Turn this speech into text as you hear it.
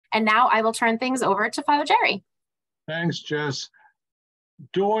And now I will turn things over to Father Jerry. Thanks, Jess.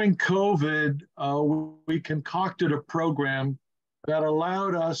 During COVID, we concocted a program that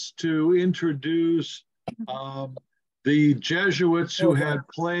allowed us to introduce the Jesuits who had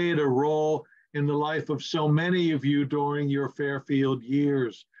played a role in the life of so many of you during your Fairfield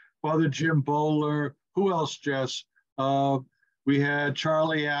years. Father Jim Bowler, who else, Jess? We had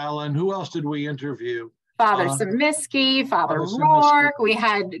Charlie Allen. Who else did we interview? Father Samiski, Father Rourke. We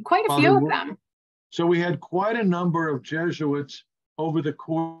had quite a few of them. So we had quite a number of Jesuits over the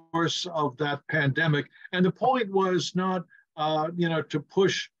course of that pandemic. And the point was not, to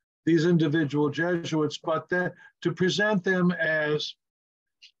push these individual Jesuits, but to present them as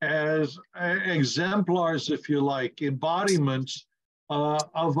exemplars, if you like, embodiments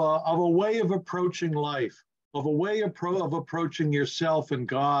of a way of approaching life, of a way of approaching yourself and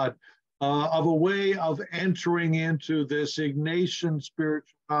God, of a way of entering into this Ignatian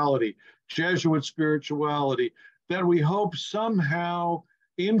spirituality, Jesuit spirituality, that we hope somehow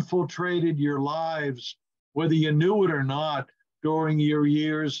infiltrated your lives, whether you knew it or not, during your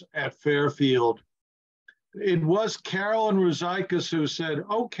years at Fairfield. It was Carolyn Rusiackas who said,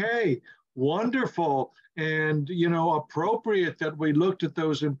 okay, wonderful, and appropriate that we looked at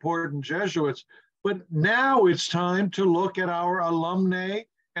those important Jesuits, but now it's time to look at our alumni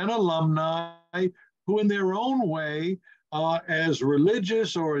and alumni who in their own way, as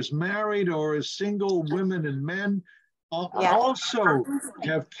religious or as married or as single women and men, also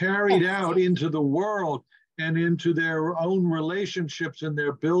have carried out into the world and into their own relationships and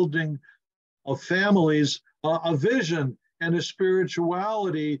their building of families, a vision and a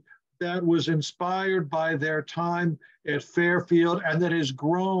spirituality that was inspired by their time at Fairfield and that has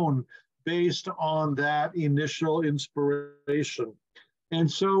grown based on that initial inspiration. And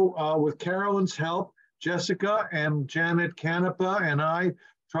so with Carolyn's help, Jessica and Janet Canepa and I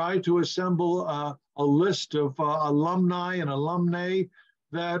tried to assemble a list of alumni and alumnae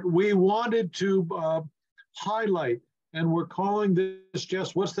that we wanted to highlight. And we're calling this,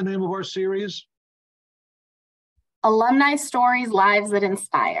 Jess, what's the name of our series? Alumni Stories, Lives That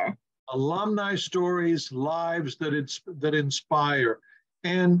Inspire. Alumni Stories, Lives that Inspire.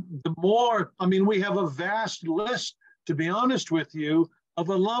 And the more, we have a vast list, to be honest with you, of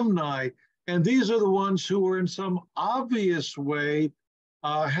alumni. And these are the ones who are in some obvious way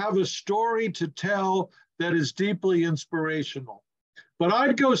have a story to tell that is deeply inspirational. But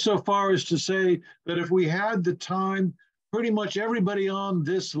I'd go so far as to say that if we had the time, pretty much everybody on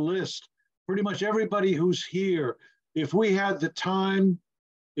this list, pretty much everybody who's here, if we had the time,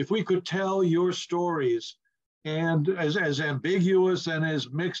 if we could tell your stories, and as ambiguous and as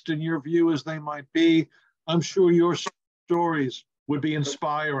mixed in your view as they might be, I'm sure your stories would be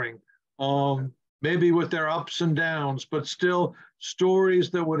inspiring, maybe with their ups and downs, but still stories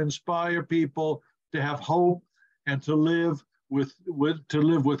that would inspire people to have hope and to live with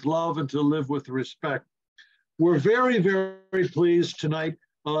love and to live with respect. We're very, very pleased tonight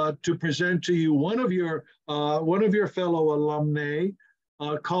to present to you one of your fellow alumnae,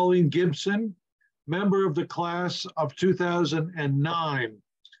 Colleen Gibson, member of the class of 2009.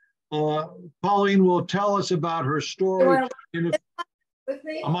 Colleen will tell us about her story.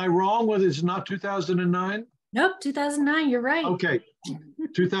 Am I wrong with it's not 2009? Nope, 2009, you're right. Okay,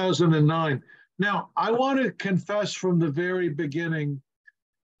 2009. Now, I want to confess from the very beginning,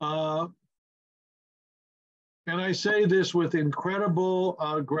 and I say this with incredible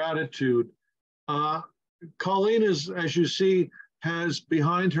gratitude. Colleen is, as you see, has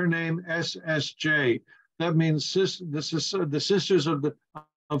behind her name SSJ. That means the Sisters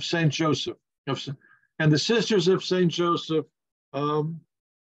of St. Joseph. And the Sisters of St. Joseph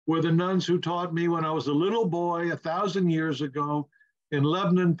were the nuns who taught me when I was a little boy 1,000 years ago in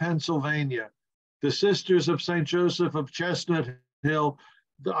Lebanon, Pennsylvania. The Sisters of St. Joseph of Chestnut Hill,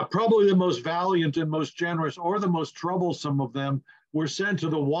 probably the most valiant and most generous, or the most troublesome of them, were sent to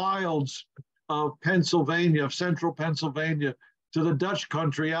the wilds of Pennsylvania, of central Pennsylvania, to the Dutch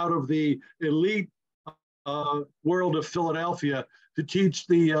country out of the elite world of Philadelphia to teach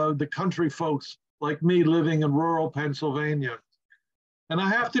the country folks like me living in rural Pennsylvania. And I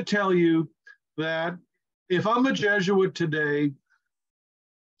have to tell you that if I'm a Jesuit today,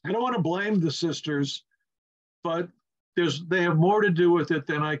 I don't want to blame the sisters, but they have more to do with it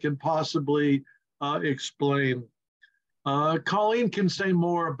than I can possibly explain. Colleen can say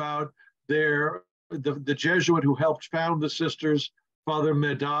more about the Jesuit who helped found the sisters, Father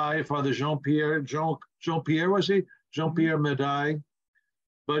Médaille, Father Jean-Pierre was he? Jean-Pierre Médaille.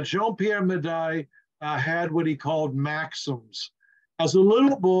 But Jean-Pierre Médaille had what he called maxims. As a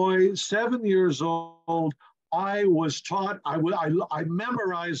little boy, 7 years old, I was taught, I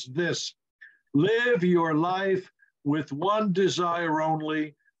memorized this: live your life with one desire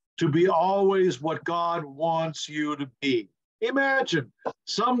only, to be always what God wants you to be. Imagine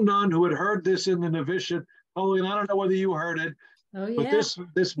some nun who had heard this in the novitiate. Colleen, I don't know whether you heard it, but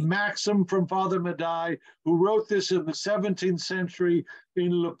this maxim from Father Madai, who wrote this in the 17th century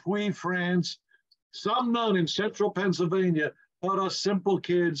in Le Puy, France. Some nun in central Pennsylvania taught us simple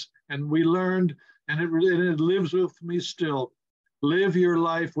kids, and we learned, and it lives with me still. Live your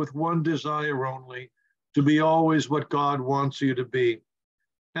life with one desire only, to be always what God wants you to be.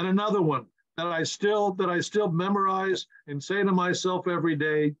 And another one that I still memorize and say to myself every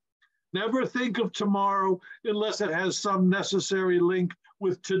day: never think of tomorrow unless it has some necessary link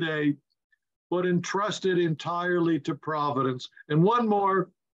with today, but entrust it entirely to providence. And one more: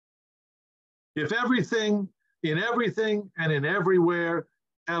 if everything, in everything, and in everywhere,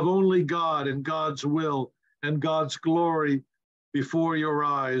 have only God and God's will and God's glory before your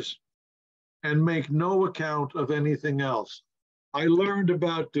eyes, and make no account of anything else. I learned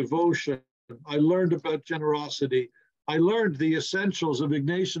about devotion. I learned about generosity. I learned the essentials of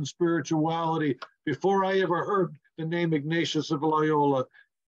Ignatian spirituality before I ever heard the name Ignatius of Loyola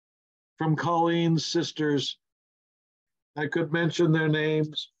from Colleen's sisters. I could mention their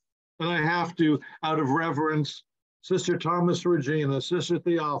names, and I have to, out of reverence: Sister Thomas Regina, Sister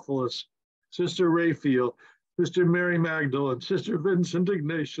Theophilus, Sister Raphael, Sister Mary Magdalene, Sister Vincent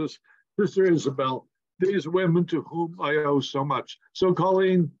Ignatius, Sister Isabel, these women to whom I owe so much. So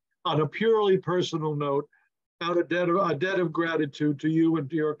Colleen, on a purely personal note, out of a debt of gratitude to you and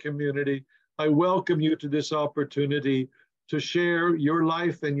to your community, I welcome you to this opportunity to share your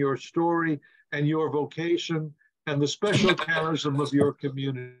life and your story and your vocation and the special charism of your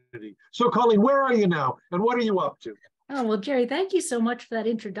community. So Colleen, where are you now and what are you up to? Oh, well, Jerry, thank you so much for that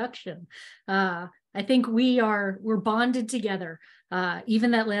introduction. I think we're bonded together.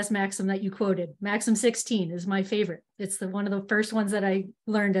 Even that last maxim that you quoted, maxim 16, is my favorite. It's one of the first ones that I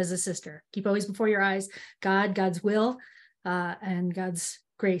learned as a sister. Keep always before your eyes God, God's will, and God's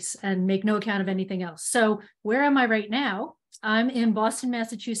grace, and make no account of anything else. So where am I right now? I'm in Boston,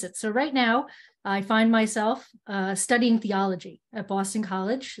 Massachusetts. So right now, I find myself studying theology at Boston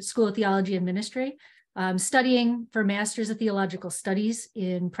College, School of Theology and Ministry. I'm studying for Masters of Theological Studies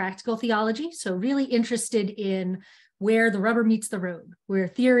in Practical Theology. So really interested in where the rubber meets the road, where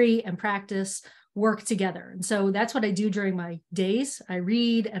theory and practice work together. And so that's what I do during my days. I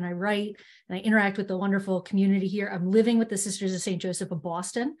read and I write and I interact with the wonderful community here. I'm living with the Sisters of St. Joseph of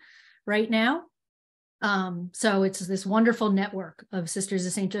Boston right now. So it's this wonderful network of Sisters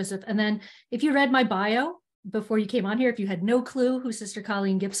of St. Joseph. And then if you read my bio before you came on here, if you had no clue who Sister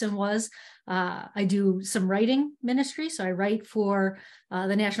Colleen Gibson was, I do some writing ministry. So I write for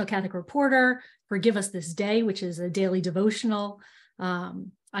the National Catholic Reporter, for Give Us This Day, which is a daily devotional. I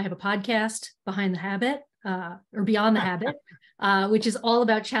have a podcast, Behind the Habit, or Beyond the Habit, which is all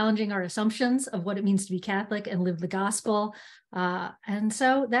about challenging our assumptions of what it means to be Catholic and live the gospel. And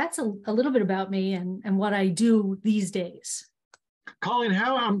so that's a little bit about me and what I do these days. Colleen,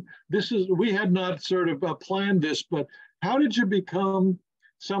 we had not sort of planned this, but how did you become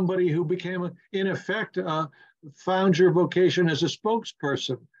somebody who became, in effect, found your vocation as a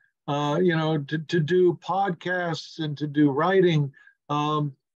spokesperson, to do podcasts and to do writing?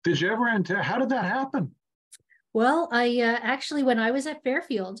 Did you ever enter? How did that happen? Well, I actually, when I was at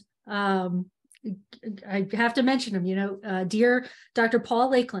Fairfield, I have to mention him, dear Dr.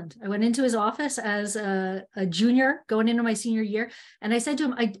 Paul Lakeland. I went into his office as a junior going into my senior year. And I said to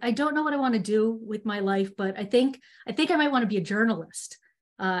him, I don't know what I want to do with my life, but I think I might want to be a journalist.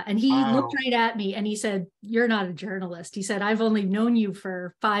 And he looked right at me and he said, "You're not a journalist." He said, "I've only known you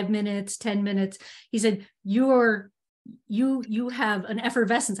for 5 minutes, 10 minutes. He said, you have an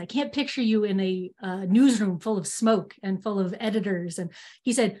effervescence. I can't picture you in a newsroom full of smoke and full of editors." And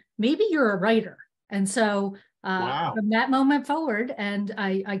he said, "Maybe you're a writer." And so from that moment forward, and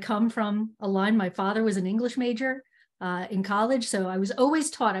I come from a line, my father was an English major in college. So I was always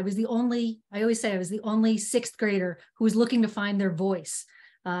taught, I always say I was the only sixth grader who was looking to find their voice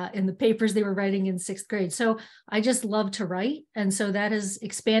in the papers they were writing in sixth grade. So I just love to write. And so that has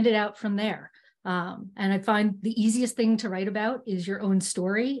expanded out from there. And I find the easiest thing to write about is your own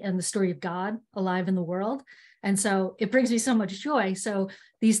story and the story of God alive in the world. And so it brings me so much joy. So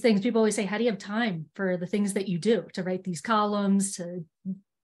these things, people always say, how do you have time for the things that you do, to write these columns, to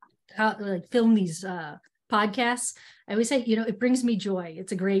film these podcasts? I always say, it brings me joy.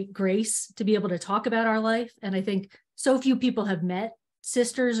 It's a great grace to be able to talk about our life. And I think so few people have met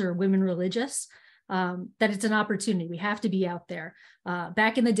sisters or women religious, that it's an opportunity. We have to be out there.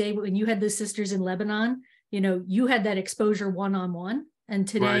 Back in the day when you had the sisters in Lebanon, you had that exposure one-on-one. And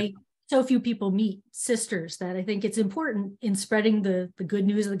today, Right. so few people meet sisters that I think it's important in spreading the good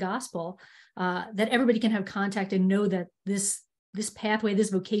news of the gospel, that everybody can have contact and know that this pathway, this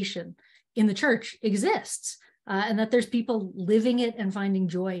vocation in the church exists, and that there's people living it and finding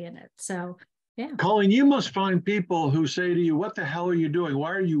joy in it. So, yeah. Colleen, you must find people who say to you, what the hell are you doing?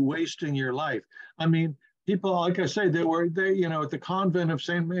 Why are you wasting your life? I mean, people, like I say, they at the convent of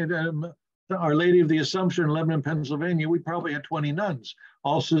Our Lady of the Assumption in Lebanon, Pennsylvania, we probably had 20 nuns,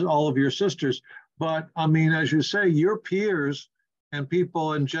 also all of your sisters. But I mean, as you say, your peers and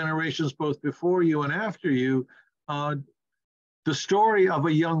people in generations both before you and after you, the story of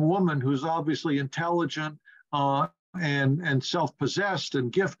a young woman who's obviously intelligent and self-possessed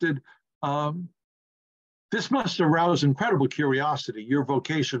and gifted, this must arouse incredible curiosity, your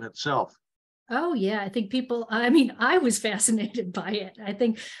vocation itself. Oh, yeah. I think I was fascinated by it. I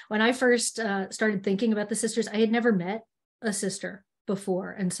think when I first started thinking about the sisters, I had never met a sister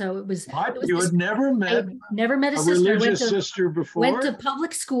before. And so it was. You had never met a a sister. religious sister before? Went to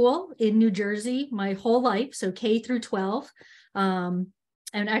public school in New Jersey my whole life, so K through 12. And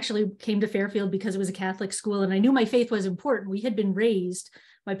actually came to Fairfield because it was a Catholic school. And I knew my faith was important. We had been raised.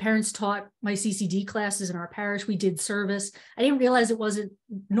 My parents taught my CCD classes in our parish. We did service. I didn't realize it wasn't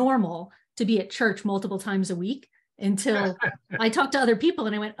normal to be at church multiple times a week until I talked to other people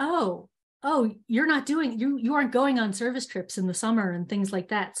and I went, oh, you're not doing, you aren't going on service trips in the summer and things like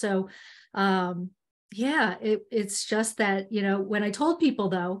that. So it's just that, when I told people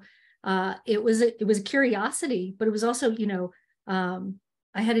though, it was a curiosity, but it was also,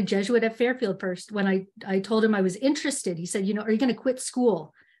 I had a Jesuit at Fairfield first. When I told him I was interested, he said, are you going to quit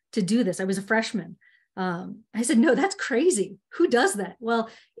school to do this? I was a freshman. I said, no, that's crazy. Who does that? Well,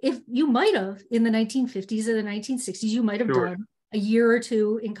 if you might have in the 1950s or the 1960s, you might have done a year or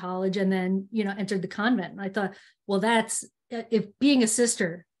two in college and then, entered the convent. And I thought, well, if being a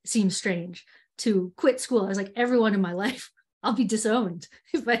sister seems strange to quit school, I was like, everyone in my life, I'll be disowned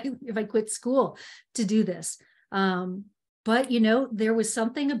if I quit school to do this. But, there was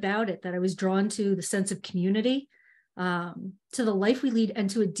something about it that I was drawn to, the sense of community, to the life we lead and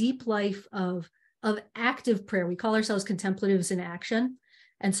to a deep life of active prayer. We call ourselves contemplatives in action.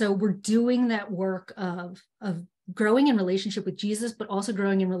 And so we're doing that work of growing in relationship with Jesus, but also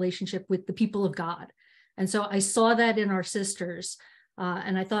growing in relationship with the people of God. And so I saw that in our sisters.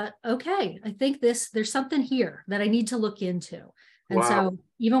 And I thought, okay, I think there's something here that I need to look into. And so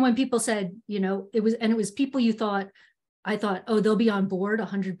even when people said, it was people I thought, oh, they'll be on board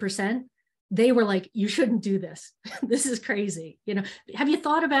 100%. They were like, you shouldn't do this. This is crazy. Have you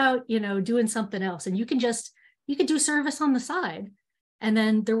thought about, doing something else? And you could do service on the side. And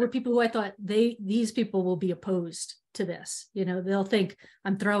then there were people who I thought these people will be opposed to this. They'll think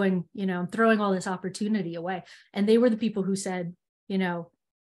I'm throwing all this opportunity away. And they were the people who said, you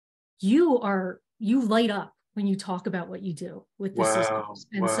light up when you talk about what you do with the sisters.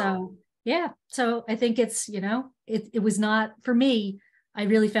 And so, so I think it's, it was not for me. I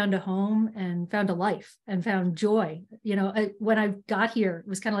really found a home and found a life and found joy. When I got here, it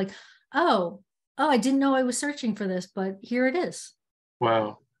was kind of like, oh, I didn't know I was searching for this, but here it is.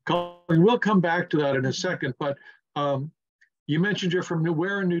 Wow. Colleen, we'll come back to that in a second, but you mentioned you're from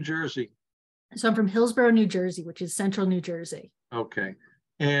where in New Jersey? So I'm from Hillsborough, New Jersey, which is central New Jersey. Okay.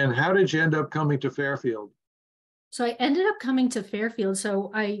 And how did you end up coming to Fairfield? So I ended up coming to Fairfield.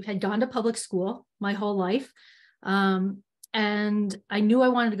 So I had gone to public school my whole life. And I knew I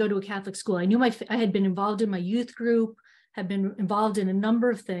wanted to go to a Catholic school. I knew I had been involved in my youth group, had been involved in a number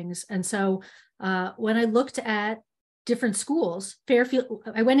of things. And so when I looked at different schools, Fairfield,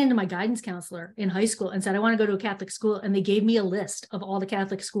 I went into my guidance counselor in high school and said, I want to go to a Catholic school. And they gave me a list of all the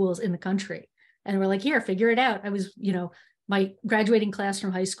Catholic schools in the country. And we're like, here, figure it out. I was, my graduating class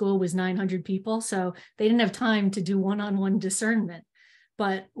from high school was 900 people. So they didn't have time to do one-on-one discernment.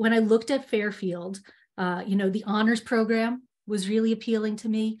 But when I looked at Fairfield, the honors program was really appealing to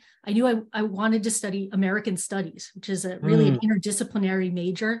me. I knew I wanted to study American Studies, which is really an interdisciplinary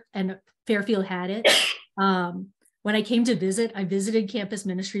major, and Fairfield had it. When I came to visit, I visited campus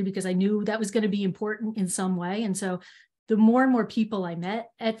ministry because I knew that was going to be important in some way. And so the more and more people I met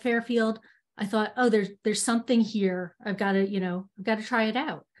at Fairfield, I thought, oh, there's something here. I've got to try it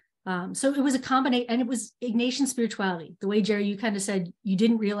out. So it was a combination, and it was Ignatian spirituality. The way, Jerry, you kind of said you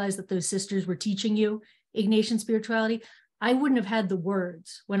didn't realize that those sisters were teaching you Ignatian spirituality. I wouldn't have had the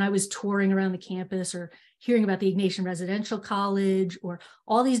words when I was touring around the campus or hearing about the Ignatian Residential College or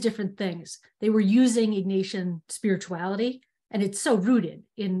all these different things. They were using Ignatian spirituality, and it's so rooted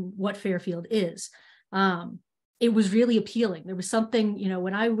in what Fairfield is. it was really appealing. There was something, you know,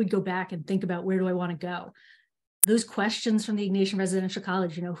 when I would go back and think about where do I want to go, those questions from the Ignatian Residential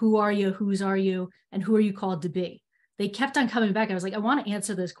College, you know, who are you, whose are you, and who are you called to be? They kept on coming back. I was like, I want to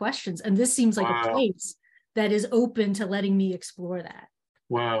answer those questions. And this seems like a place that is open to letting me explore that.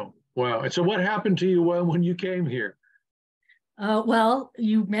 Wow. Wow. And so what happened to you when you came here? Well,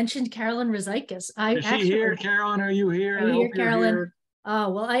 you mentioned Carolyn Rusiackas. Is she here? Carolyn, are you here? Are you here, Carolyn?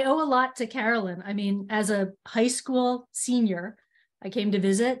 Well, I owe a lot to Carolyn. I mean, as a high school senior, I came to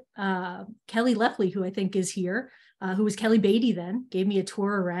visit Kelly Leffley, who I think is here, who was Kelly Beatty then, gave me a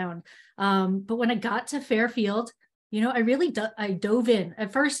tour around. But when I got to Fairfield, you know, I dove in.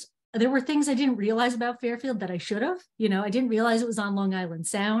 At first, there were things I didn't realize about Fairfield that I should have. You know, I didn't realize it was on Long Island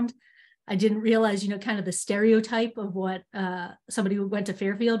Sound. I didn't realize, you know, kind of the stereotype of what somebody who went to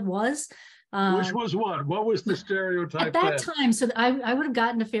Fairfield was. Which was what? What was the stereotype at that time? So I would have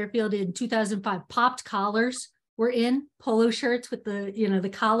gotten to Fairfield in 2005. Popped collars were in, polo shirts with the, you know, the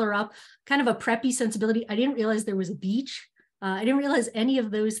collar up, kind of a preppy sensibility. I didn't realize there was a beach. I didn't realize any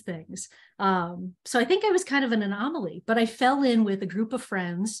of those things. So I think I was kind of an anomaly, but I fell in with a group of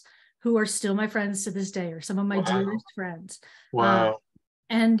friends who are still my friends to this day, or some of my dearest friends. Wow.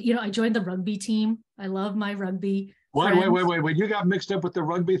 And, you know, I joined the rugby team. I love my rugby. Wait. You got mixed up with the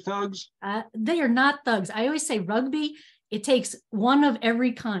rugby thugs? They are not thugs. I always say rugby, it takes one of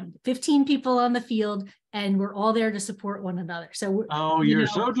every kind, 15 people on the field, and we're all there to support one another. So, you're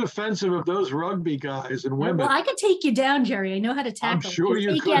so defensive of those rugby guys and women. Well, I could take you down, Jerry. I know how to tackle. I'm sure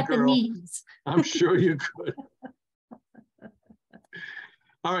you could, at the knees. I'm sure you could.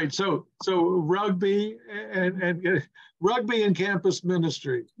 All right, so rugby and rugby and campus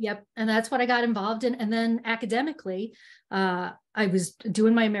ministry. Yep, and that's what I got involved in. And then academically, I was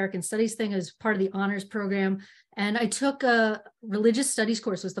doing my American Studies thing as part of the honors program, and I took a religious studies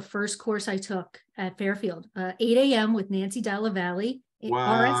course. Was the first course I took at Fairfield, 8 a.m. with Nancy Dalla Valle,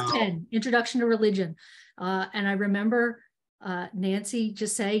 RS10, Introduction to Religion. And I remember Nancy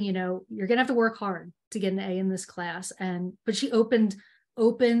just saying, you know, you're gonna have to work hard to get an A in this class. But she opened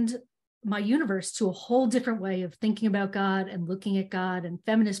my universe to a whole different way of thinking about God and looking at God and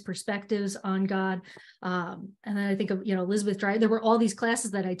feminist perspectives on God. And then I think of, you know, Elizabeth Dry. There were all these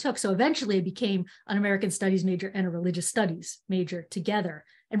classes that I took. So eventually I became an American Studies major and a religious studies major together,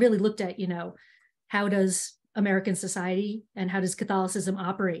 and really looked at, you know, how does American society and how does Catholicism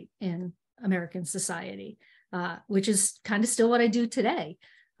operate in American society, which is kind of still what I do today.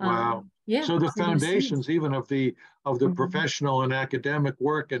 Wow. Yeah. So the foundations even of the professional and academic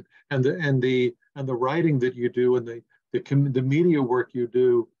work and the writing that you do and the media work you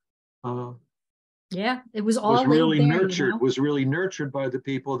do. Yeah, it was all really there, nurtured. you know? Was really nurtured by the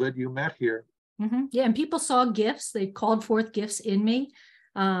people that you met here. Mm-hmm. Yeah, and people saw gifts. They called forth gifts in me.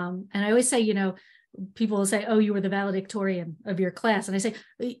 And I always say, you know, people will say, oh, you were the valedictorian of your class. And I say,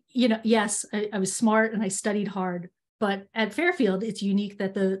 you know, yes, I was smart and I studied hard. But at Fairfield, it's unique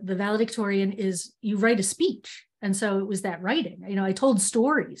that the valedictorian is, you write a speech. And so it was that writing. You know, I told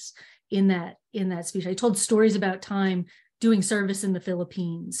stories in that speech. I told stories about time doing service in the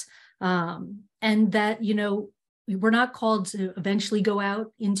Philippines. And that, you know, we're not called to eventually go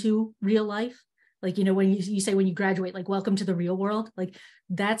out into real life. Like, you know, when you say when you graduate, like, welcome to the real world, like,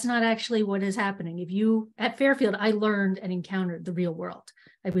 that's not actually what is happening. At Fairfield, I learned and encountered the real world.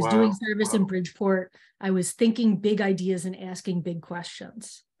 I was doing service in Bridgeport. I was thinking big ideas and asking big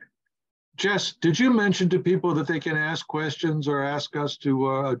questions. Jess, did you mention to people that they can ask questions or ask us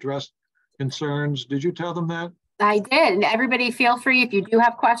to address concerns? Did you tell them that? I did. Everybody feel free, if you do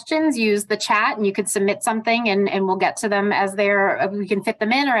have questions, use the chat and you could submit something and we'll get to them we can fit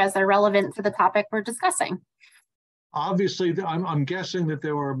them in or as they're relevant to the topic we're discussing. Obviously, I'm guessing that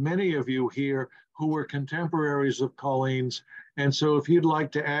there were many of you here who were contemporaries of Colleen's. And so if you'd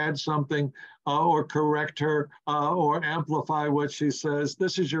like to add something or correct her or amplify what she says,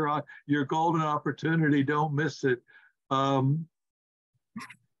 this is your golden opportunity. Don't miss it. I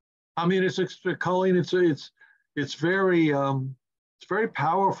mean, Colleen, it's very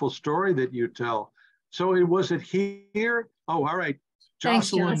powerful story that you tell. So was it here? Oh, all right.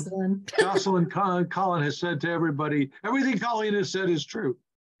 Jocelyn Colin has said to everybody, everything Colleen has said is true.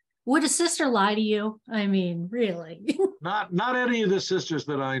 Would a sister lie to you? I mean, really? Not any of the sisters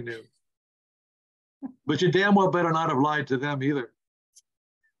that I knew. But you damn well better not have lied to them either.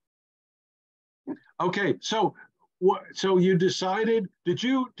 Okay, so you decided, did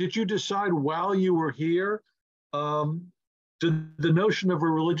you decide while you were here, did the notion of a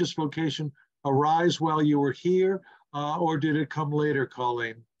religious vocation arise while you were here, or did it come later,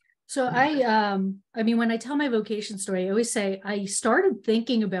 Colleen? So I mean, when I tell my vocation story, I always say I started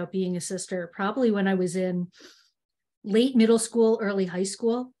thinking about being a sister probably when I was in late middle school, early high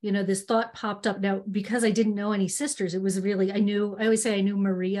school, this thought popped up. Now, because I didn't know any sisters, it was really, I always say I knew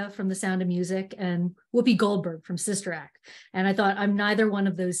Maria from The Sound of Music and Whoopi Goldberg from Sister Act. And I thought, I'm neither one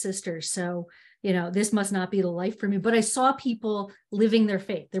of those sisters. So, this must not be the life for me. But I saw people living their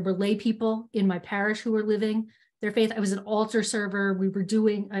faith. There were lay people in my parish who were living their faith. I was an altar server. We were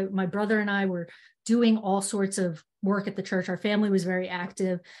my brother and I were doing all sorts of work at the church. Our family was very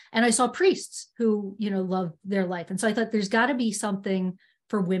active. And I saw priests who, loved their life. And so I thought there's got to be something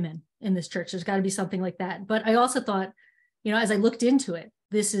for women in this church. There's got to be something like that. But I also thought, as I looked into it,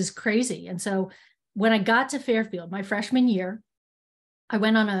 this is crazy. And so when I got to Fairfield, my freshman year, I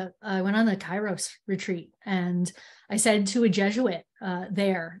went on a Kairos retreat, and I said to a Jesuit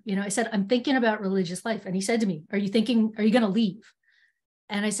there, I said, I'm thinking about religious life. And he said to me, are you going to leave?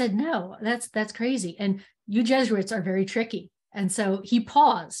 And I said, no, that's crazy. And you Jesuits are very tricky. And so he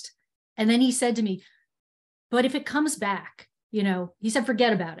paused, and then he said to me, but if it comes back, he said,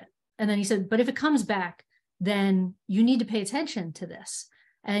 forget about it. And then he said, but if it comes back, then you need to pay attention to this.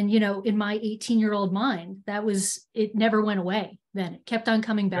 And, in my 18-year-old mind, it never went away. Then it kept on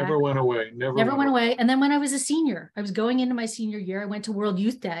coming back. Never went away. Never went away. And then when I was a senior, I was going into my senior year, I went to World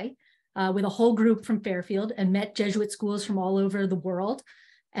Youth Day with a whole group from Fairfield and met Jesuit schools from all over the world.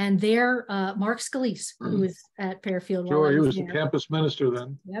 And there, Mark Scalise, who was at Fairfield. Sure, he was the campus minister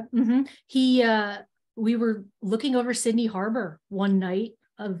then. Yep. Mm-hmm. We were looking over Sydney Harbor one night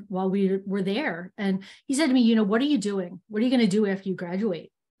while we were there. And he said to me, what are you doing? What are you going to do after you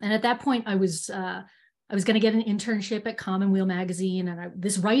graduate? And at that point, I was going to get an internship at Commonweal magazine, and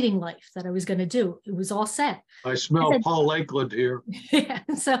this writing life that I was going to do. It was all set. I smell Paul Lakeland here. Yeah.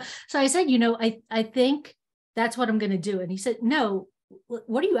 So I said, I think that's what I'm going to do. And he said, no,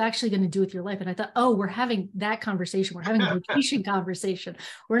 what are you actually going to do with your life? And I thought, oh, we're having that conversation. We're having a vocation conversation.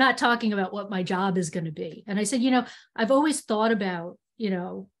 We're not talking about what my job is going to be. And I said, I've always thought about,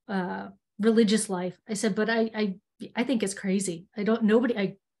 religious life. I said, but I think it's crazy.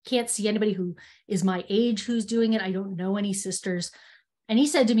 I can't see anybody who is my age who's doing it. I don't know any sisters. And he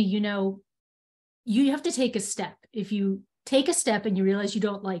said to me, you have to take a step. If you take a step and you realize you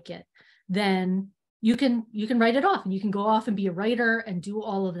don't like it, then you can write it off, and you can go off and be a writer and do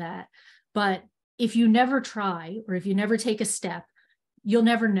all of that. But if you never try, or if you never take a step, you'll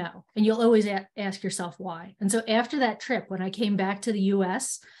never know. And you'll always ask yourself why. And so after that trip, when I came back to the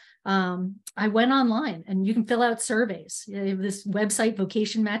US, I went online, and you can fill out surveys. They have this website,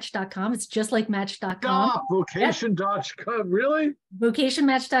 vocationmatch.com. It's just like match.com. Vocation.com, really?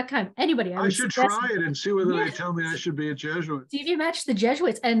 Vocationmatch.com. Anybody. I should try it and see whether they tell me I should be a Jesuit. See if you match the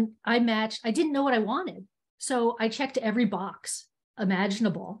Jesuits. And I didn't know what I wanted. So I checked every box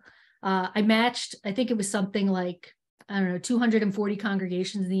imaginable. I matched, I think it was something like, 240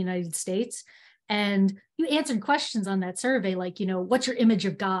 congregations in the United States. And you answered questions on that survey, like, what's your image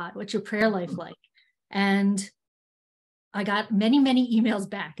of God? What's your prayer life like? And I got many, many emails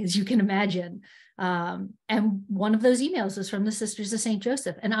back, as you can imagine. And one of those emails was from the Sisters of St.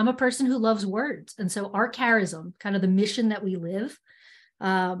 Joseph. And I'm a person who loves words. And so our charism, kind of the mission that we live,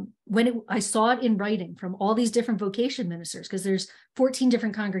 I saw it in writing from all these different vocation ministers, because there's 14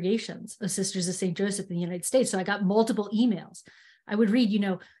 different congregations of Sisters of St. Joseph in the United States. So I got multiple emails. I would read,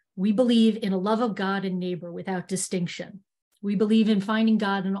 we believe in a love of God and neighbor without distinction. We believe in finding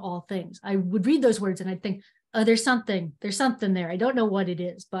God in all things. I would read those words and I'd think, oh, there's something there. I don't know what it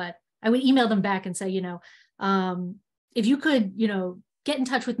is, but I would email them back and say, if you could, get in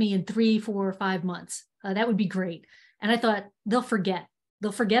touch with me in 3, 4, 5 months, that would be great. And I thought, they'll forget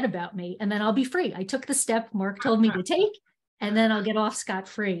about me, and then I'll be free. I took the step Mark told me to take, and then I'll get off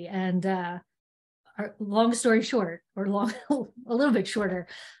scot-free. And long story short, or a little bit shorter,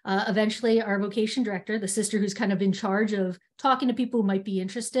 eventually our vocation director, the sister who's kind of in charge of talking to people who might be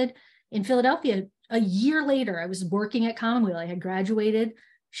interested in Philadelphia, a year later, I was working at Commonweal. I had graduated.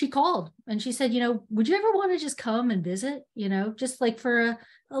 She called and she said, would you ever want to just come and visit, just like for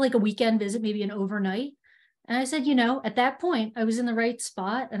a weekend visit, maybe an overnight? And I said, at that point, I was in the right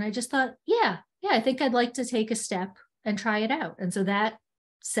spot. And I just thought, yeah, I think I'd like to take a step and try it out. And so that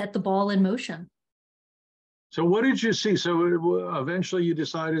set the ball in motion. So what did you see? So eventually you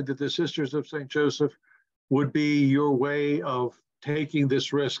decided that the Sisters of St. Joseph would be your way of taking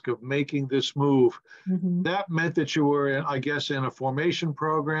this risk, of making this move. Mm-hmm. That meant that you were, in a formation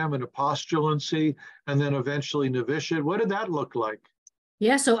program, in a postulancy, and then eventually novitiate. What did that look like?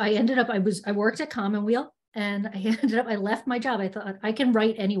 Yeah, so I ended up, I worked at Commonweal, and I left my job. I thought, I can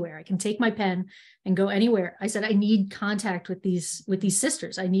write anywhere. I can take my pen and go anywhere. I said, I need contact with these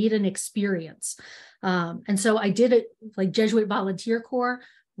sisters. I need an experience. And so I did it like Jesuit Volunteer Corps.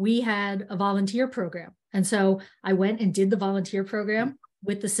 We had a volunteer program And so I went and did the volunteer program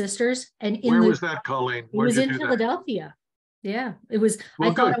with the sisters. And where was that, Colleen? It was in Philadelphia. Yeah, it was.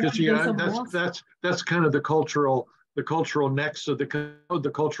 Well, good, because that's kind of the cultural next of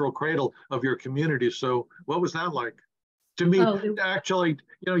the cultural cradle of your community. So what was that like? To me, actually,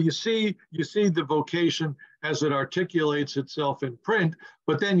 you see the vocation as it articulates itself in print,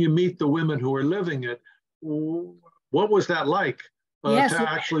 but then you meet the women who are living it. What was that like to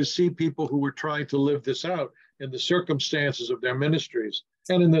actually see people who were trying to live this out in the circumstances of their ministries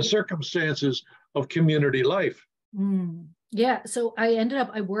and in the circumstances of community life? Yeah, so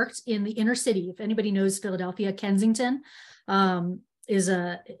I worked in the inner city. If anybody knows Philadelphia, Kensington it's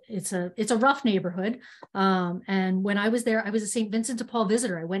a rough neighborhood. And when I was there, I was a St. Vincent de Paul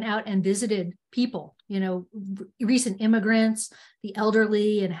visitor. I went out and visited people, recent immigrants, the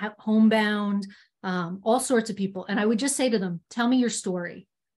elderly and homebound, all sorts of people. And I would just say to them, tell me your story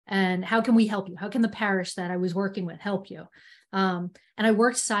and how can we help you? How can the parish that I was working with help you? And I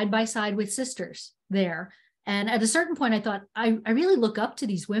worked side by side with sisters there. And at a certain point, I thought, I really look up to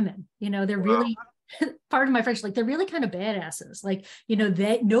these women. They're really, pardon my French, like they're really kind of badasses. Like,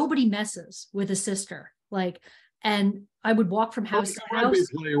 nobody messes with a sister. Like, and I would walk from house to house.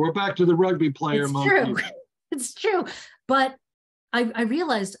 We're back to the rugby player. It's true. It's true. But I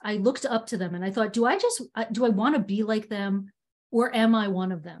realized I looked up to them and I thought, do I want to be like them or am I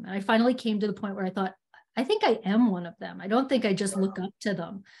one of them? And I finally came to the point where I thought, I think I am one of them. I don't think I just look up to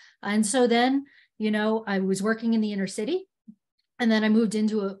them. And so then, I was working in the inner city, and then I moved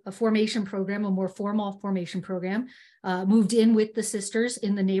into a formation program, a more formal formation program, moved in with the sisters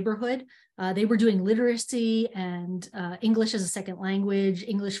in the neighborhood. They were doing literacy and English as a second language,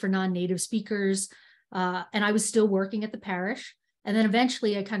 English for non-native speakers. And I was still working at the parish. And then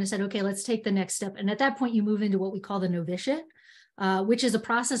eventually I kind of said, okay, let's take the next step. And at that point, you move into what we call the novitiate, which is a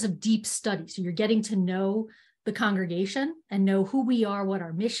process of deep study. So you're getting to know the congregation and know who we are, what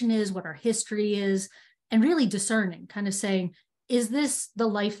our mission is, what our history is, and really discerning, kind of saying, is this the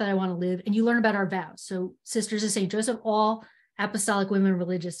life that I want to live? And you learn about our vows. So Sisters of St. Joseph, all apostolic women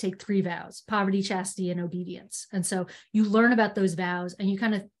religious take 3 vows: poverty, chastity, and obedience. And so you learn about those vows and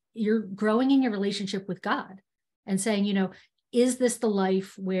you're growing in your relationship with God and saying, is this the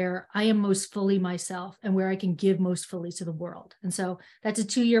life where I am most fully myself and where I can give most fully to the world? And so that's a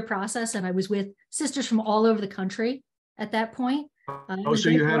 2-year process. And I was with sisters from all over the country at that point. So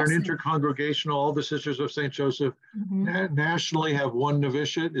you had an intercongregational, all the Sisters of St. Joseph nationally have one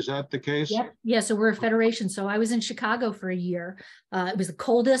novitiate. Is that the case? Yep. Yeah. So we're a federation. So I was in Chicago for a year. It was the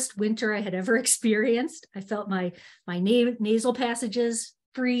coldest winter I had ever experienced. I felt my nasal passages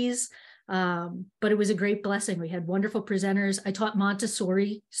freeze. But it was a great blessing. We had wonderful presenters. I taught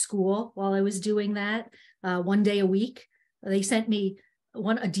Montessori school while I was doing that 1 day a week. They sent me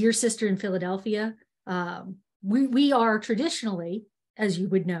a dear sister in Philadelphia. We are traditionally, as you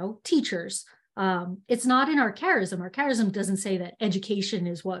would know, teachers. It's not in our charism. Our charism doesn't say that education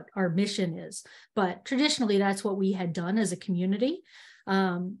is what our mission is, but traditionally that's what we had done as a community.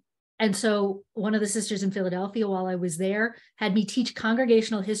 And so one of the sisters in Philadelphia, while I was there, had me teach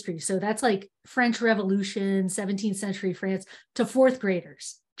congregational history. So that's like French Revolution, 17th century France, to 4th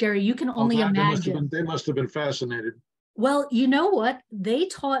graders. Jerry, you can only imagine. They must have been fascinated. Well, you know what? They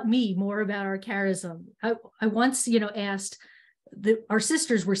taught me more about our charism. I once, asked, our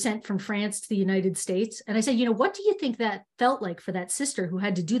sisters were sent from France to the United States. And I said, what do you think that felt like for that sister who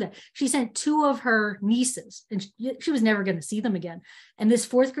had to do that? She sent 2 of her nieces and she was never going to see them again. And this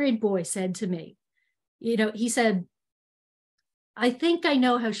 4th grade boy said to me, he said, I think I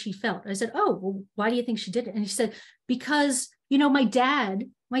know how she felt. I said, oh, well, why do you think she did it? And he said, because, my dad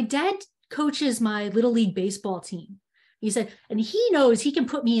coaches my little league baseball team. He said, and he knows he can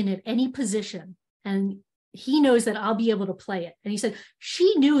put me in at any position. And he knows that I'll be able to play it. And he said,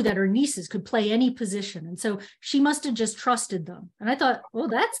 she knew that her nieces could play any position. And so she must have just trusted them. And I thought, well,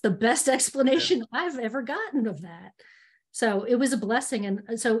 that's the best explanation I've ever gotten of that. So it was a blessing.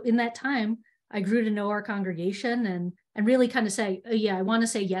 And so in that time, I grew to know our congregation and really kind of say, oh, yeah, I want to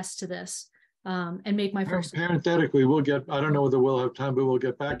say yes to this and make my first. Parenthetically, I don't know whether we'll have time, but we'll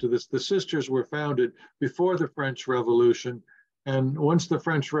get back to this. The sisters were founded before the French Revolution. And once the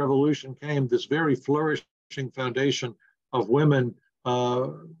French Revolution came, this very flourishing foundation of women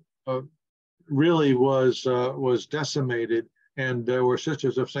really was decimated, and there were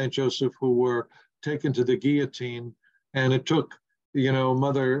Sisters of St. Joseph who were taken to the guillotine, and it took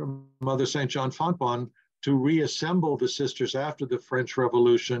Mother St. John Fontbonne to reassemble the sisters after the French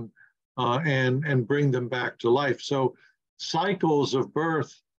Revolution and bring them back to life. So cycles of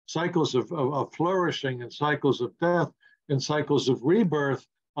birth, cycles of flourishing, and cycles of death, and cycles of rebirth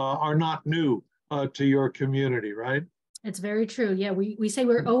are not new. to your community, right? It's very true. Yeah, we say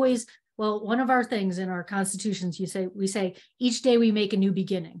we're always, well, one of our things in our constitutions, we say each day we make a new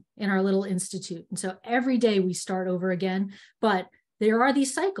beginning in our little institute. And so every day we start over again, but there are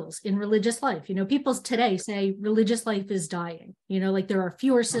these cycles in religious life. You know, people today say religious life is dying, you know, like there are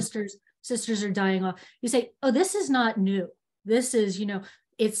fewer sisters are dying off. You say, oh, this is not new. This is, you know,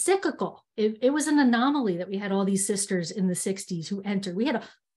 it's cyclical. It was an anomaly that we had all these sisters in the 60s who entered. We had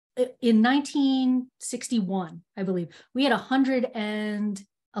in 1961, I believe, we had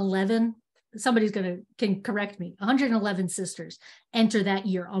 111, somebody's can correct me, 111 sisters enter that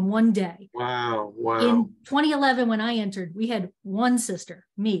year on one day. Wow. In 2011, when I entered, we had one sister,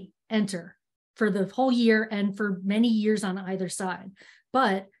 me, enter for the whole year and for many years on either side.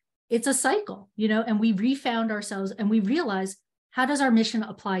 But it's a cycle, you know, and we refound ourselves and we realized, how does our mission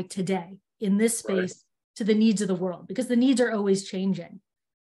apply today in this space to the needs of the world? Because the needs are always changing.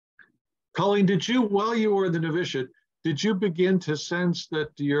 Colleen, while you were in the novitiate, did you begin to sense that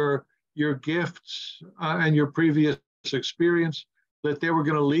your gifts and your previous experience, that they were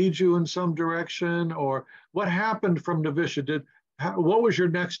going to lead you in some direction? Or what happened from novitiate? What was your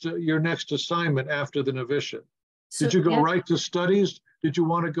next assignment after the novitiate? Did you go right to studies? Did you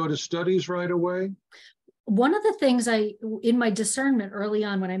want to go to studies right away? One of the things in my discernment early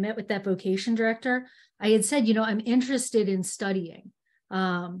on, when I met with that vocation director, I had said, you know, I'm interested in studying.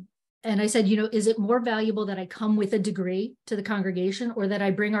 And I said, you know, is it more valuable that I come with a degree to the congregation or that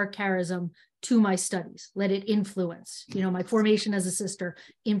I bring our charism to my studies? Let it influence, you know, my formation as a sister,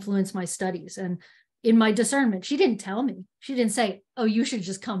 influence my studies. And in my discernment, she didn't tell me. She didn't say, oh, you should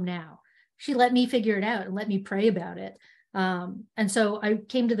just come now. She let me figure it out and let me pray about it. And so I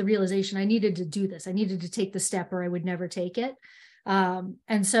came to the realization I needed to do this. I needed to take the step or I would never take it. And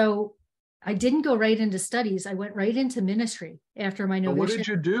so I didn't go right into studies. I went right into ministry after my novitiate. What did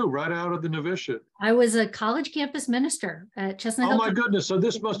you do right out of the novitiate? I was a college campus minister at Chestnut Hill. Oh my goodness. So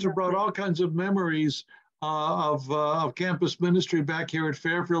this must have brought all kinds of memories of campus ministry back here at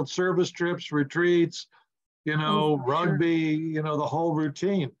Fairfield, service trips, retreats, you know, rugby, sure. You know, the whole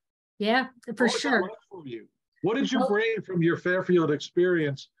routine. Yeah, for sure. What did you bring from your Fairfield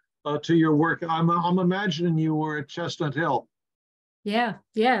experience to your work? I'm imagining you were at Chestnut Hill. Yeah.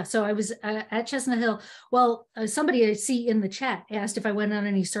 So I was at Chestnut Hill. Well, somebody I see in the chat asked if I went on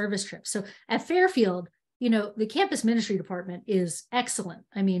any service trips. So at Fairfield, you know, the campus ministry department is excellent.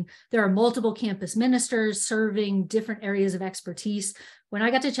 I mean, there are multiple campus ministers serving different areas of expertise. When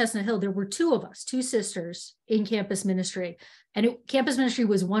I got to Chestnut Hill, there were two of us, two sisters in campus ministry. And campus ministry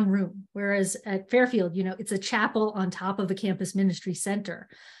was one room, whereas at Fairfield, you know, it's a chapel on top of a campus ministry center.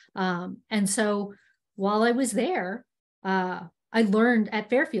 And so while I was there, I learned at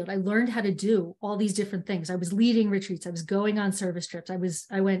Fairfield, I learned how to do all these different things. I was leading retreats. I was going on service trips.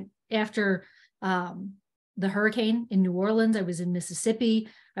 I went after the hurricane in New Orleans. I was in Mississippi.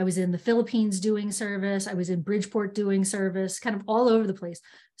 I was in the Philippines doing service. I was in Bridgeport doing service, kind of all over the place.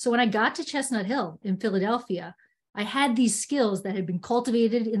 So when I got to Chestnut Hill in Philadelphia, I had these skills that had been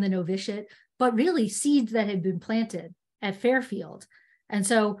cultivated in the novitiate, but really seeds that had been planted at Fairfield. And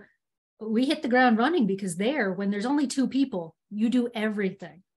so we hit the ground running because there, when there's only two people, you do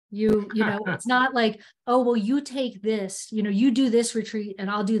everything. You know, it's not like, oh, well, you take this, you know, you do this retreat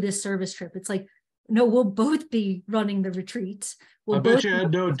and I'll do this service trip. It's like, no, we'll both be running the retreats. I bet you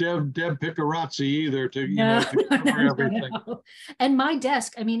had no Deb Picarazzi either to cover everything. No. And my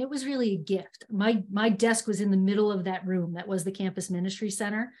desk, I mean, it was really a gift. My desk was in the middle of that room that was the campus ministry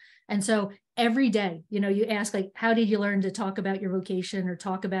center. And so every day, you know, you ask, like, how did you learn to talk about your vocation or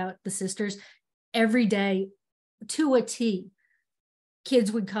talk about the sisters? Every day, to a T,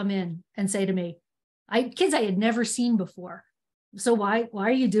 kids would come in and say to me, kids I had never seen before. So why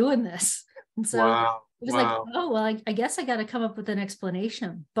are you doing this? And so it was like, oh, well, I guess I got to come up with an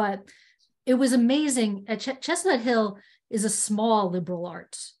explanation. But it was amazing. At Chestnut Hill is a small liberal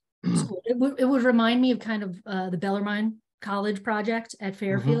arts school. It would remind me of kind of the Bellarmine College project at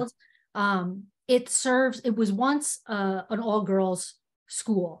Fairfield. It was once an all-girls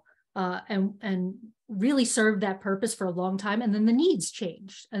school and really served that purpose for a long time. And then the needs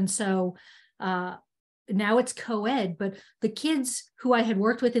changed. And so now it's co-ed, but the kids who I had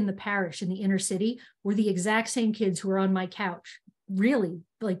worked with in the parish in the inner city were the exact same kids who were on my couch. Really,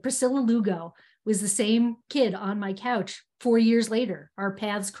 like Priscilla Lugo was the same kid on my couch 4 years later. Our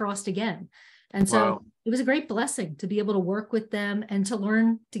paths crossed again. And so it was a great blessing to be able to work with them and to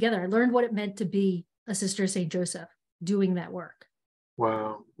learn together. I learned what it meant to be a sister of St. Joseph doing that work.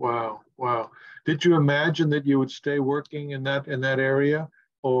 Wow. Did you imagine that you would stay working in that area?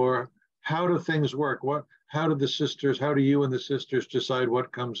 Or how do things work? How do you and the sisters decide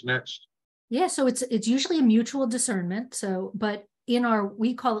what comes next? Yeah, so it's usually a mutual discernment. So, but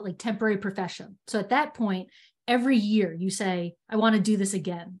we call it like temporary profession. So at that point, every year you say, I want to do this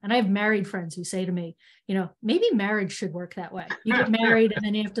again. And I have married friends who say to me, maybe marriage should work that way. You get married and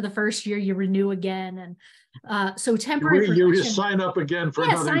then after the first year you renew again. And so temporary profession. You just sign up again for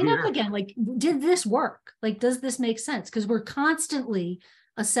another year. Sign up again. Like, did this work? Like, does this make sense? Because we're constantly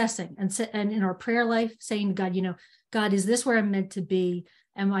assessing and in our prayer life saying to God, God, is this where I'm meant to be?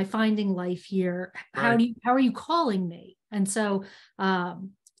 Am I finding life here? How are you calling me? And so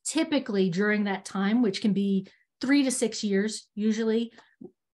typically during that time, which can be 3 to 6 years, usually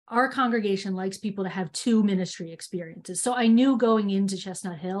our congregation likes people to have 2 ministry experiences. So I knew going into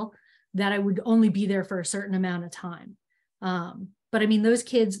Chestnut Hill that I would only be there for a certain amount of time. But I mean, those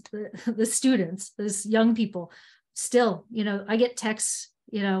kids, the students, those young people, still, I get texts,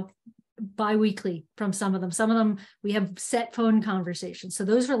 bi-weekly from some of them. Some of them, we have set phone conversations. So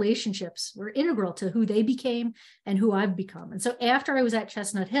those relationships were integral to who they became and who I've become. And so after I was at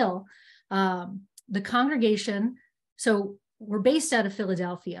Chestnut Hill, the congregation, so we're based out of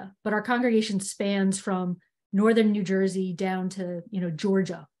Philadelphia, but our congregation spans from northern New Jersey down to,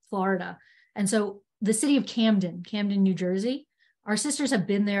 Georgia, Florida. And so the city of Camden, New Jersey, our sisters have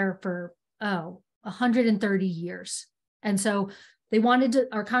been there for, 130 years. And so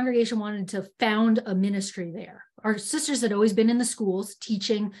our congregation wanted to found a ministry there. Our sisters had always been in the schools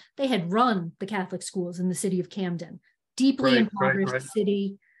teaching. They had run the Catholic schools in the city of Camden, deeply impoverished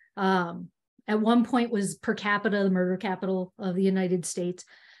city. At one point was per capita, the murder capital of the United States.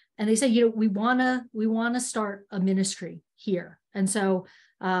 And they said, we want to start a ministry here. And so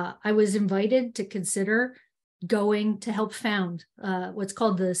I was invited to consider going to help found what's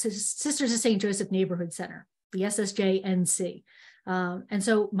called the Sisters of St. Joseph Neighborhood Center, the SSJ-NC. And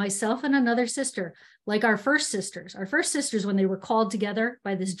so myself and another sister, like our first sisters, when they were called together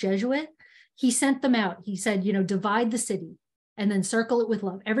by this Jesuit, he sent them out. He said, divide the city and then circle it with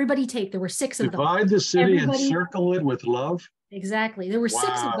love. Everybody there were 6 of them. Divide the city and circle it with love? Exactly. There were 6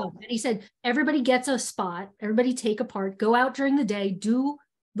 of them. And he said, everybody gets a spot, everybody take a part, go out during the day, do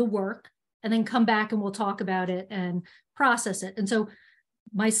the work, and then come back and we'll talk about it and process it. And so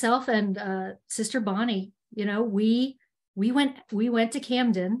myself and Sister Bonnie, we went to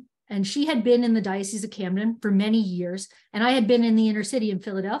Camden, and she had been in the Diocese of Camden for many years, and I had been in the inner city in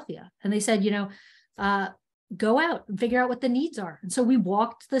Philadelphia. And they said, go out and figure out what the needs are. And so we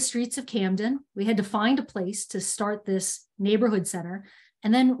walked the streets of Camden. We had to find a place to start this neighborhood center.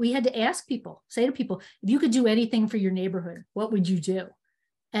 And then we had to say to people, if you could do anything for your neighborhood, what would you do?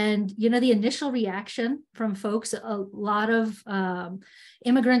 And, the initial reaction from folks, a lot of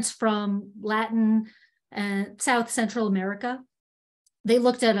immigrants from Latin and South Central America, they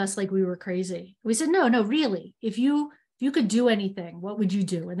looked at us like we were crazy. We said, no, really, if you could do anything, what would you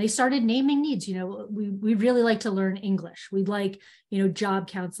do? And they started naming needs. We'd really like to learn English. We'd like, job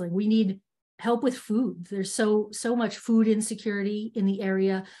counseling. We need help with food. There's so much food insecurity in the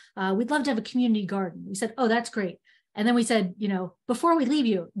area. We'd love to have a community garden. We said, oh, that's great. And then we said, before we leave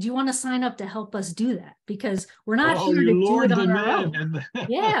you, do you want to sign up to help us do that? Because we're not here to do it on our own.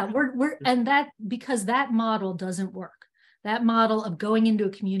 Yeah, because that model doesn't work. That model of going into a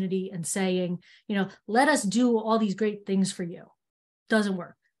community and saying, let us do all these great things for you, doesn't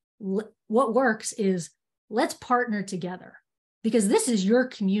work. What works is let's partner together, because this is your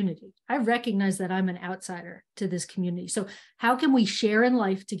community. I recognize that I'm an outsider to this community. So how can we share in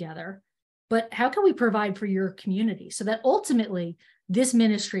life together? But how can we provide for your community so that ultimately this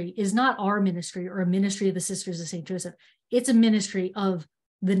ministry is not our ministry or a ministry of the Sisters of St. Joseph? It's a ministry of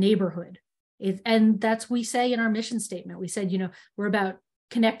the neighborhood. And that's we say in our mission statement. We said, we're about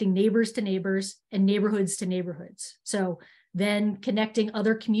connecting neighbors to neighbors and neighborhoods to neighborhoods. So then connecting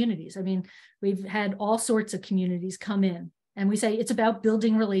other communities. I mean, we've had all sorts of communities come in, and we say it's about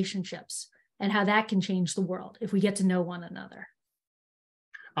building relationships and how that can change the world if we get to know one another.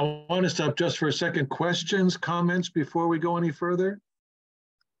 I want to stop just for a second. Questions, comments before we go any further?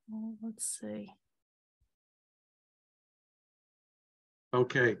 Let's see.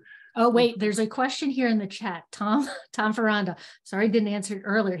 Okay. Oh, wait, there's a question here in the chat. Tom Ferranda. Sorry, I didn't answer it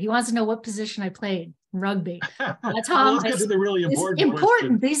earlier. He wants to know what position I played in rugby. Tom, let's get to the really important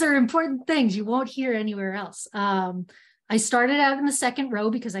question. These are important things you won't hear anywhere else. I started out in the second row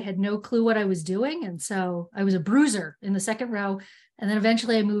because I had no clue what I was doing. And so I was a bruiser in the second row. And then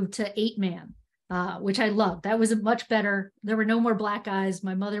eventually I moved to 8-man, which I loved. That was much better. There were no more black eyes.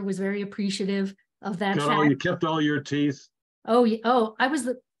 My mother was very appreciative of that fact. You kept all your teeth. Oh, I was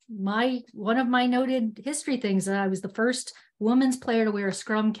one of my noted history things that I was the first woman's player to wear a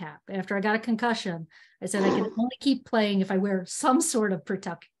scrum cap. After I got a concussion, I said I can only keep playing if I wear some sort of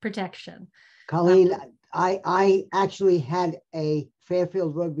protection. Colleen, I actually had a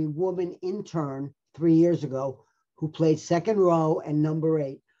Fairfield rugby woman intern 3 years ago who played second row and number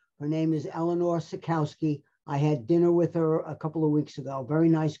 8. Her name is Eleanor Sikowski. I had dinner with her a couple of weeks ago. Very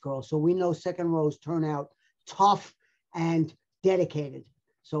nice girl. So we know second rows turn out tough and dedicated.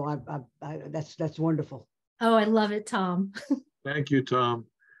 So that's wonderful. Oh, I love it, Tom. Thank you, Tom.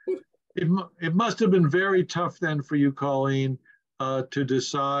 It must have been very tough then for you, Colleen, to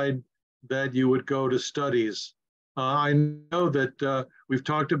decide that you would go to studies. I know that we've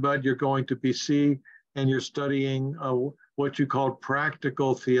talked about you're going to BC and you're studying what you call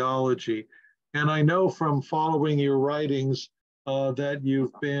practical theology. And I know from following your writings that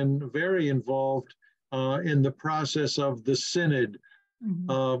you've been very involved in the process of the synod,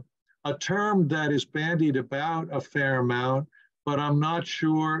 a term that is bandied about a fair amount, but I'm not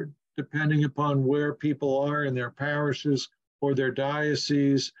sure, depending upon where people are in their parishes or their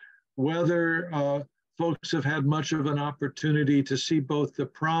dioceses, whether folks have had much of an opportunity to see both the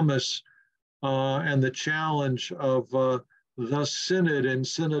promise and the challenge of the synod and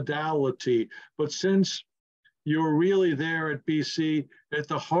synodality. But since you're really there at BC, at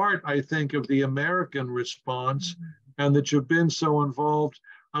the heart, I think, of the American response, and that you've been so involved,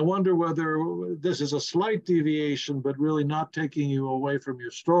 I wonder whether this is a slight deviation, but really not taking you away from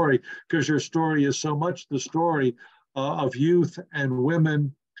your story, because your story is so much the story of youth and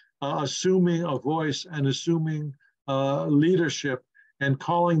women assuming a voice and assuming leadership and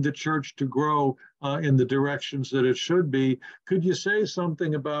calling the church to grow in the directions that it should be. Could you say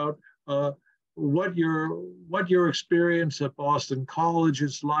something about what your experience at Boston College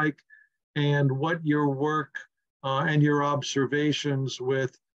is like, and what your work and your observations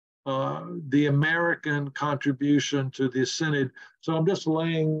with the American contribution to the Synod? So I'm just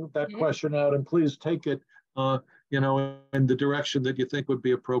laying that question out, and please take it in the direction that you think would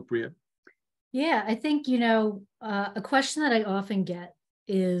be appropriate. Yeah, I think, a question that I often get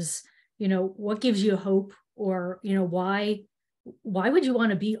is, what gives you hope, or, why would you want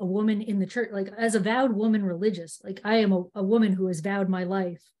to be a woman in the church? Like, as a vowed woman religious, like I am a woman who has vowed my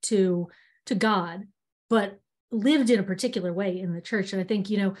life to God, but lived in a particular way in the church. And I think,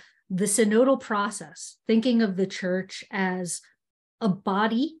 the synodal process, thinking of the church as a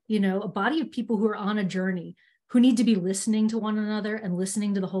body, a body of people who are on a journey, who need to be listening to one another and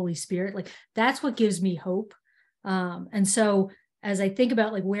listening to the Holy Spirit, like that's what gives me hope. And so as I think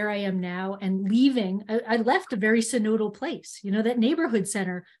about like where I am now and leaving, I left a very synodal place. That neighborhood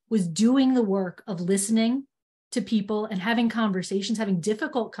center was doing the work of listening to people and having conversations, having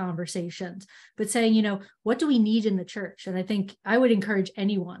difficult conversations, but saying, what do we need in the church? And I think I would encourage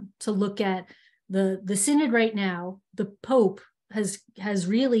anyone to look at the synod right now. The Pope has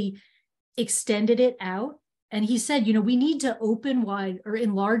really extended it out. And he said, we need to open wide or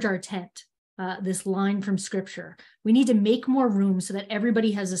enlarge our tent, this line from scripture. We need to make more room so that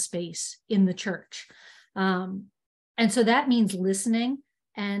everybody has a space in the church. And so that means listening.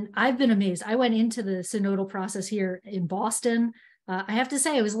 And I've been amazed. I went into the synodal process here in Boston. I have to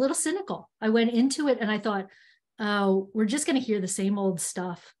say, I was a little cynical. I went into it and I thought, oh, we're just going to hear the same old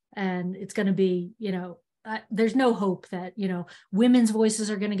stuff. And it's going to be, there's no hope that, women's voices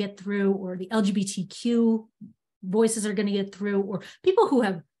are going to get through, or the LGBTQ voices are going to get through, or people who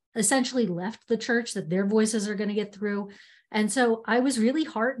have essentially left the church, that their voices are going to get through. And so I was really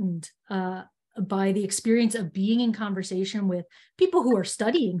heartened by the experience of being in conversation with people who are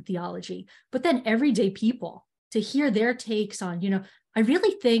studying theology, but then everyday people, to hear their takes on, I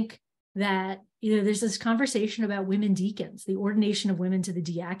really think that, there's this conversation about women deacons, the ordination of women to the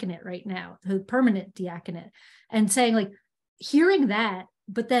diaconate right now, the permanent diaconate, and saying like, hearing that,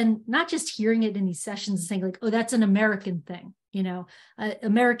 but then not just hearing it in these sessions and saying like, oh, that's an American thing.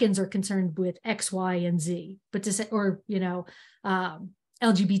 Americans are concerned with X, Y, and Z, but to say, or,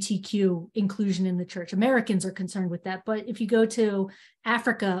 LGBTQ inclusion in the church, Americans are concerned with that. But if you go to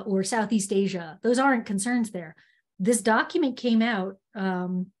Africa or Southeast Asia, those aren't concerns there. This document came out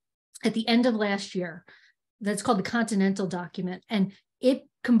at the end of last year. That's called the Continental Document. And it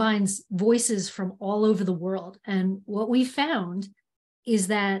combines voices from all over the world. And what we found is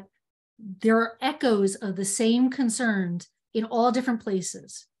that there are echoes of the same concerns in all different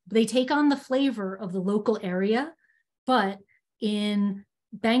places. They take on the flavor of the local area, but in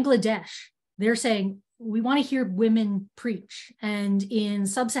Bangladesh, they're saying, we want to hear women preach. And in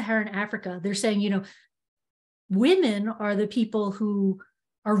sub-Saharan Africa, they're saying, women are the people who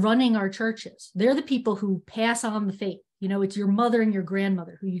are running our churches. They're the people who pass on the faith. You know, it's your mother and your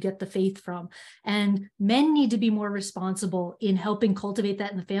grandmother who you get the faith from. And men need to be more responsible in helping cultivate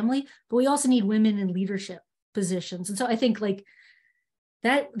that in the family, but we also need women in leadership positions. And so I think like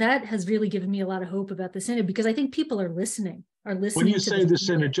that has really given me a lot of hope about the synod, because I think people are listening. When you say the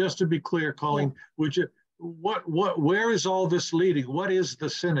synod, just to be clear, Colleen, would you, where is all this leading? What is the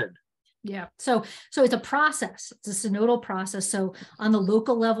synod? Yeah, so it's a process. It's a synodal process. So on the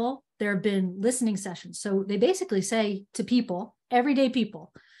local level, there have been listening sessions. So they basically say to people, everyday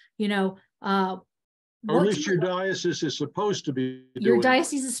people, you know, or at least your diocese is supposed to be doing. Your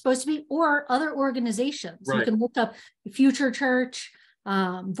diocese is supposed to be, or other organizations. Right. You can look up Future Church,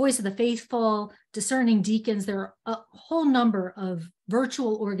 Voice of the Faithful, Discerning Deacons. There are a whole number of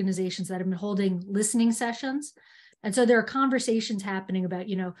virtual organizations that have been holding listening sessions. And so there are conversations happening about,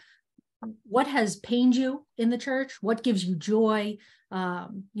 you know, what has pained you in the church? What gives you joy?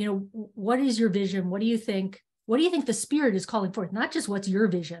 You know, what is your vision? What do you think? What do you think the Spirit is calling forth? Not just what's your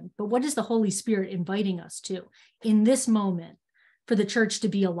vision, but what is the Holy Spirit inviting us to in this moment for the church to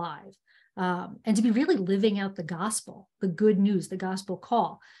be alive, and to be really living out the gospel, the good news, the gospel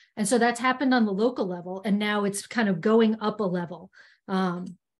call. And so that's happened on the local level. And now it's kind of going up a level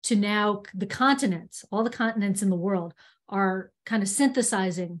to now the continents, all the continents in the world are kind of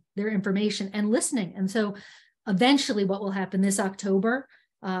synthesizing their information and listening. And so eventually what will happen this October,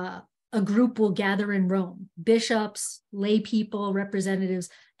 a group will gather in Rome, bishops, lay people, representatives,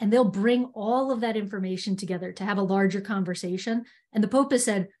 and they'll bring all of that information together to have a larger conversation. And the Pope has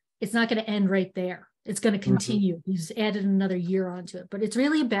said, it's not going to end right there. It's going to continue. Mm-hmm. He's added another year onto it, but it's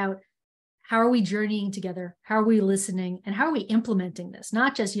really about how are we journeying together? How are we listening? And how are we implementing this?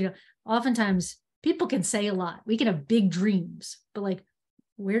 Not just, you know, oftentimes people can say a lot. We can have big dreams, but like,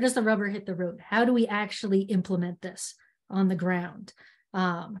 where does the rubber hit the road? How do we actually implement this on the ground?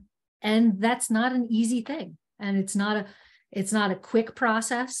 And that's not an easy thing. And it's not a quick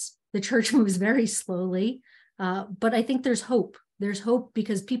process. The church moves very slowly, but I think there's hope. There's hope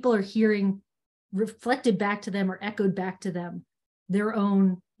because people are hearing reflected back to them or echoed back to them their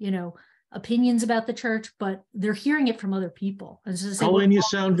own, you know, opinions about the church, but they're hearing it from other people. And so Colleen, you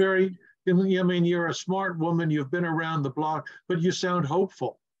sound very, I mean, you're a smart woman. You've been around the block, but you sound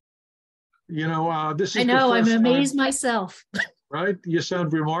hopeful. You know, this is. I know. I'm amazed myself. Right? You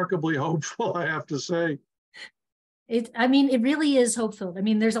sound remarkably hopeful, I have to say. I mean, it really is hopeful. I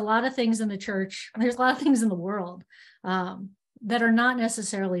mean, there's a lot of things in the church. There's a lot of things in the world that are not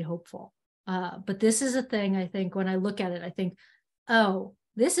necessarily hopeful. But this is a thing, I think, when I look at it, I think, oh,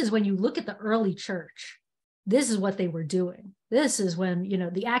 this is when you look at the early church. This is what they were doing. This is when, you know,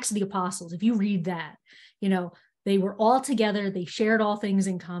 the Acts of the Apostles, if you read that, you know, they were all together. They shared all things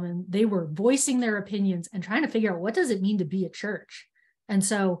in common. They were voicing their opinions and trying to figure out what does it mean to be a church. And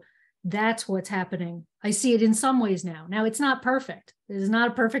so that's what's happening. I see it in some ways now. Now, it's not perfect. It is not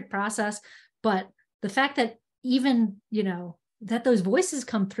a perfect process, but the fact that even, you know, that those voices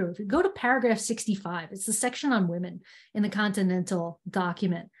come through. If you go to paragraph 65, it's the section on women in the Continental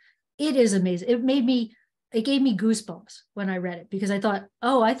document. It is amazing. It gave me goosebumps when I read it because I thought,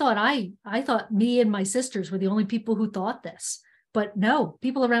 oh, I thought me and my sisters were the only people who thought this. But no,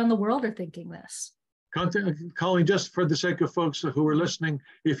 people around the world are thinking this. Colleen, just for the sake of folks who are listening,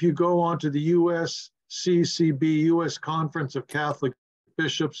 if you go on to the USCCB, U.S. Conference of Catholic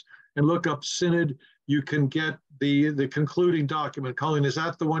Bishops, and look up Synod, you can get the concluding document. Colleen, is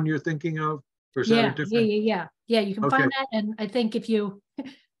that the one you're thinking of? Or is that a different? Yeah, you can find that. And I think if you...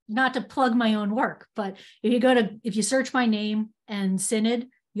 not to plug my own work, but if you search my name and Synod,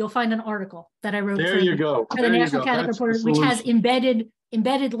 you'll find an article that I wrote for the National Catholic Reporter, which has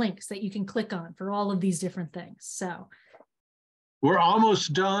embedded links that you can click on for all of these different things. So we're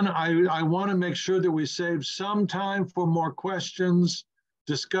almost done. I want to make sure that we save some time for more questions,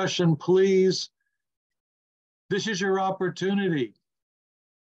 discussion, please. This is your opportunity.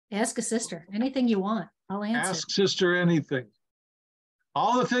 Ask a sister, anything you want, I'll answer. Ask sister anything.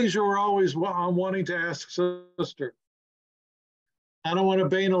 All the things you were always wanting to ask sister. I don't want to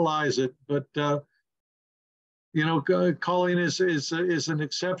banalize it, but you know, Colleen is an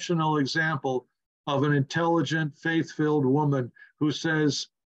exceptional example of an intelligent, faith-filled woman who says,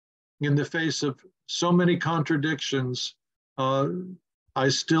 in the face of so many contradictions, I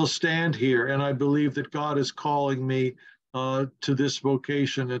still stand here, and I believe that God is calling me to this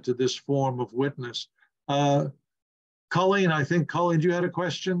vocation and to this form of witness. Colleen, do you had a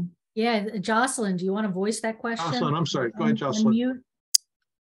question? Yeah, Jocelyn, do you want to voice that question? Jocelyn, I'm sorry. Go ahead, Jocelyn. Unmute.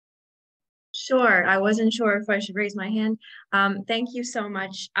 Sure. I wasn't sure if I should raise my hand. Thank you so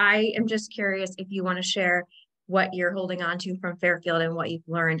much. I am just curious if you want to share what you're holding on to from Fairfield and what you've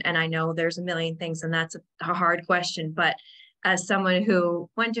learned. And I know there's a million things, and that's a hard question, but as someone who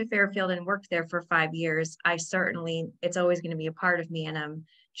went to Fairfield and worked there for 5 years, it's always going to be a part of me. And I'm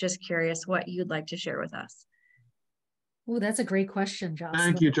just curious what you'd like to share with us. Oh, that's a great question, Jocelyn.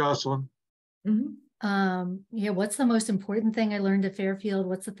 Thank you, Jocelyn. Mm-hmm. Yeah, what's the most important thing I learned at Fairfield?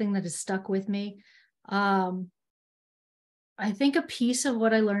 What's the thing that has stuck with me? I think a piece of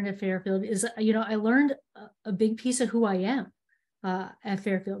what I learned at Fairfield is, I learned a big piece of who I am at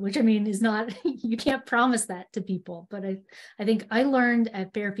Fairfield, which I mean is not, you can't promise that to people, but I think I learned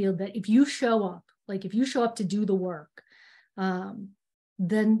at Fairfield that if you show up to do the work,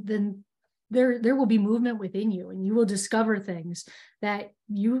 then there will be movement within you, and you will discover things that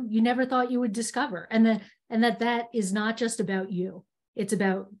you never thought you would discover, and that is not just about you. It's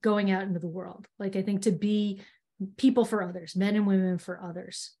about going out into the world. Like, I think to be people for others, men and women for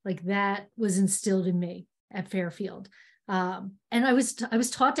others, like that was instilled in me at Fairfield. And I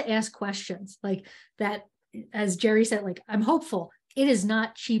was taught to ask questions like that, as Jerry said, like, I'm hopeful. It is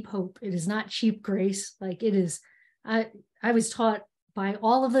not cheap hope. It is not cheap grace. Like, it is, I was taught by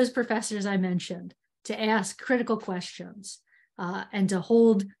all of those professors I mentioned to ask critical questions and to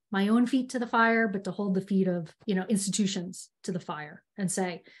hold my own feet to the fire, but to hold the feet of, institutions to the fire and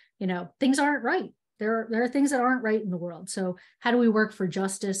say, things aren't right. There are things that aren't right in the world. So how do we work for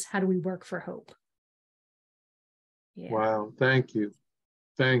justice? How do we work for hope? Yeah. Wow. Thank you.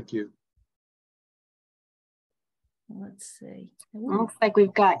 Thank you. Let's see. Looks like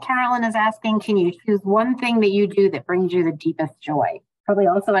we've got Carolyn is asking, can you choose one thing that you do that brings you the deepest joy? Probably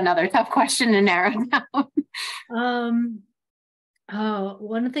also another tough question to narrow down.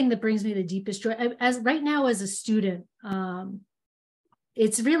 One thing that brings me the deepest joy, as a student,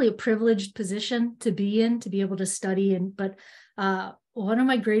 it's really a privileged position to be in, to be able to study. But one of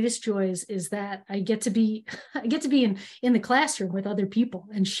my greatest joys is that I get to be in the classroom with other people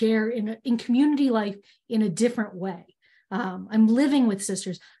and share in community life in a different way. I'm living with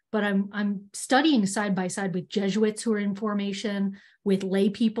sisters, but I'm studying side by side with Jesuits who are in formation, with lay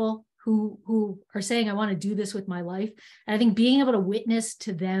people who are saying, I want to do this with my life. And I think being able to witness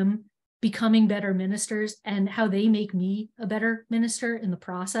to them becoming better ministers and how they make me a better minister in the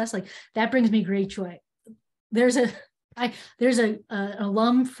process, like that brings me great joy. There's an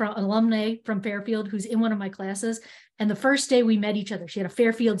alumni from Fairfield who's in one of my classes, and the first day we met each other, she had a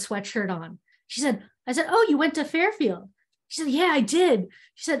Fairfield sweatshirt on. I said, oh, you went to Fairfield? She said, yeah, I did.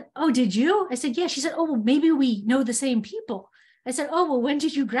 She said, oh, did you? I said, yeah. She said, oh, well, maybe we know the same people. I said, oh, well, when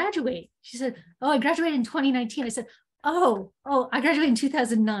did you graduate? She said, oh, I graduated in 2019. I said, oh, I graduated in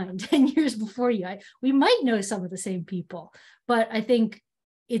 2009, 10 years before you. We might know some of the same people, but I think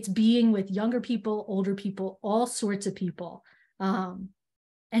it's being with younger people, older people, all sorts of people, and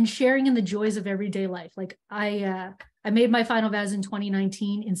sharing in the joys of everyday life. Like I made my final vows in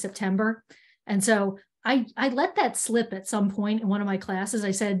 2019 in September. And so I let that slip at some point in one of my classes.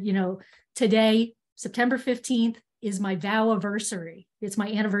 I said, today, September 15th is my vow anniversary. It's my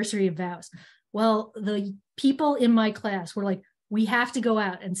anniversary of vows. Well, the people in my class were like, we have to go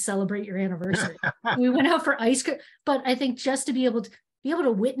out and celebrate your anniversary. We went out for ice cream, but I think just to be able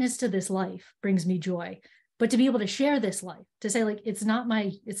to witness to this life brings me joy, but to be able to share this life, to say like, it's not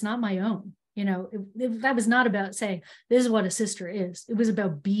my own, that was not about saying, this is what a sister is. It was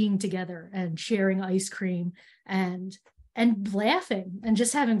about being together and sharing ice cream and laughing and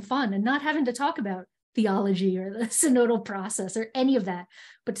just having fun and not having to talk about theology or the synodal process or any of that,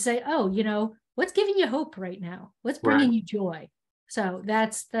 but to say, oh, what's giving you hope right now? What's bringing you joy? So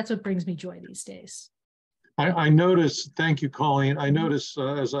that's what brings me joy these days. I notice, thank you, Colleen. I notice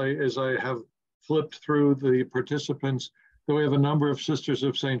as I have flipped through the participants that we have a number of Sisters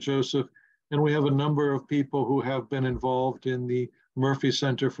of St. Joseph, and we have a number of people who have been involved in the Murphy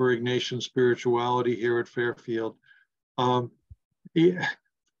Center for Ignatian Spirituality here at Fairfield.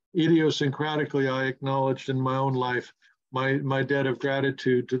 Idiosyncratically, I acknowledged in my own life my debt of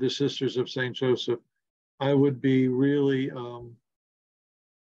gratitude to the Sisters of St. Joseph. I would be really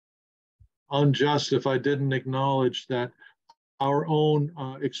unjust if I didn't acknowledge that our own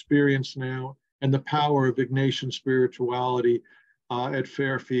experience now and the power of Ignatian spirituality at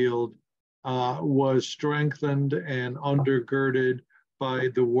Fairfield was strengthened and undergirded by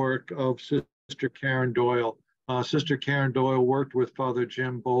the work of Sister Karen Doyle. Sister Karen Doyle worked with Father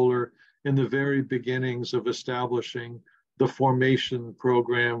Jim Bowler in the very beginnings of establishing the formation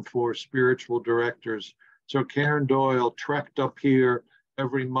program for spiritual directors. So Karen Doyle trekked up here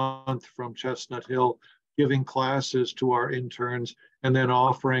every month from Chestnut Hill, giving classes to our interns, and then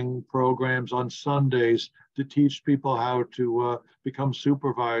offering programs on Sundays to teach people how to become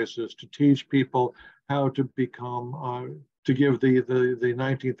supervisors, to teach people how to become, to give the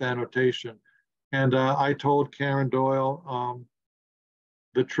 19th annotation. And I told Karen Doyle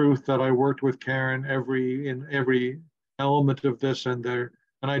the truth, that I worked with Karen in every element of this, and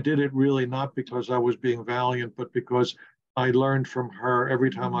I did it really not because I was being valiant, but because I learned from her every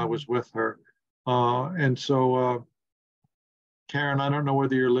time I was with her. And so, Karen, I don't know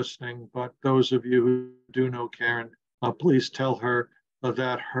whether you're listening, but those of you who do know Karen, please tell her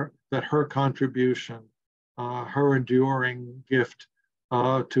that her contribution, her enduring gift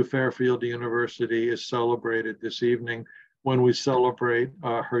to Fairfield University is celebrated this evening when we celebrate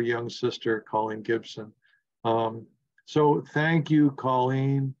her young sister, Colleen Gibson. So thank you,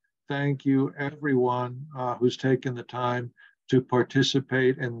 Colleen. Thank you, everyone who's taken the time to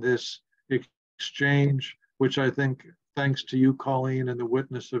participate in this exchange, which I think, thanks to you, Colleen, and the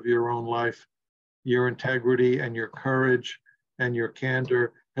witness of your own life, your integrity and your courage and your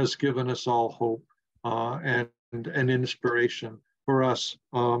candor has given us all hope and inspiration for us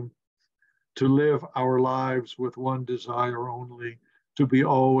to live our lives with one desire only, to be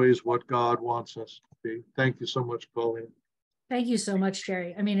always what God wants us to be. Thank you so much, Colleen. Thank you so much,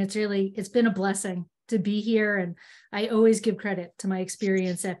 Jerry. I mean, it's been a blessing to be here, and I always give credit to my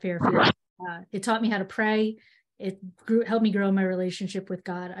experience at Fairfield. It taught me how to pray. It helped me grow my relationship with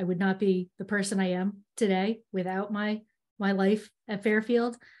God. I would not be the person I am today without my life at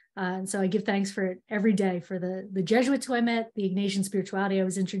Fairfield. And so I give thanks for it every day, for the Jesuits who I met, the Ignatian spirituality I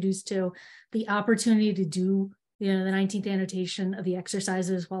was introduced to, the opportunity to do the 19th annotation of the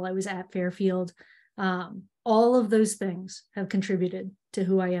exercises while I was at Fairfield. All of those things have contributed to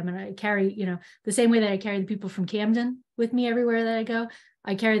who I am. And I carry, the same way that I carry the people from Camden with me everywhere that I go,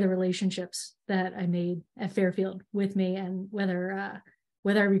 I carry the relationships that I made at Fairfield with me. And whether I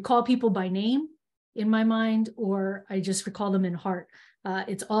recall people by name in my mind, or I just recall them in heart,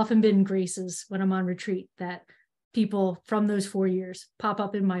 it's often been graces when I'm on retreat that people from those 4 years pop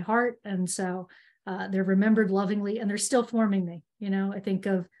up in my heart. And so they're remembered lovingly, and they're still forming me. I think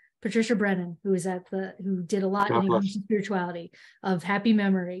of Patricia Brennan, who who did a lot in Ignatian spirituality, of happy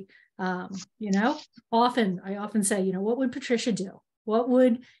memory. I often say, what would Patricia do? What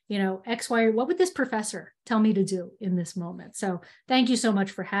would, X, Y, or what would this professor tell me to do in this moment? So thank you so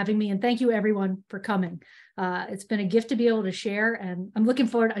much for having me. And thank you everyone for coming. It's been a gift to be able to share, and I'm looking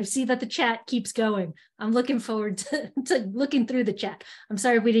forward. I see that the chat keeps going. I'm looking forward to looking through the chat. I'm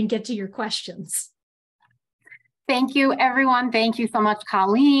sorry if we didn't get to your questions. Thank you, everyone. Thank you so much,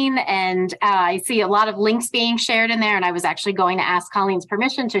 Colleen. And I see a lot of links being shared in there, and I was actually going to ask Colleen's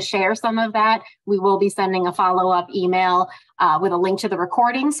permission to share some of that. We will be sending a follow-up email with a link to the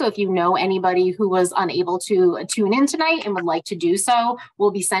recording. So if you know anybody who was unable to tune in tonight and would like to do so, we'll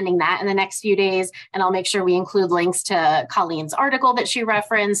be sending that in the next few days. And I'll make sure we include links to Colleen's article that she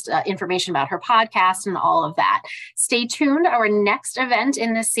referenced, information about her podcast, and all of that. Stay tuned. Our next event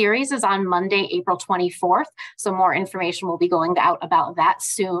in this series is on Monday, April 24th. So more information will be going out about that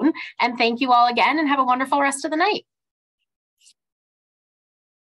soon. And thank you all again, and have a wonderful rest of the night.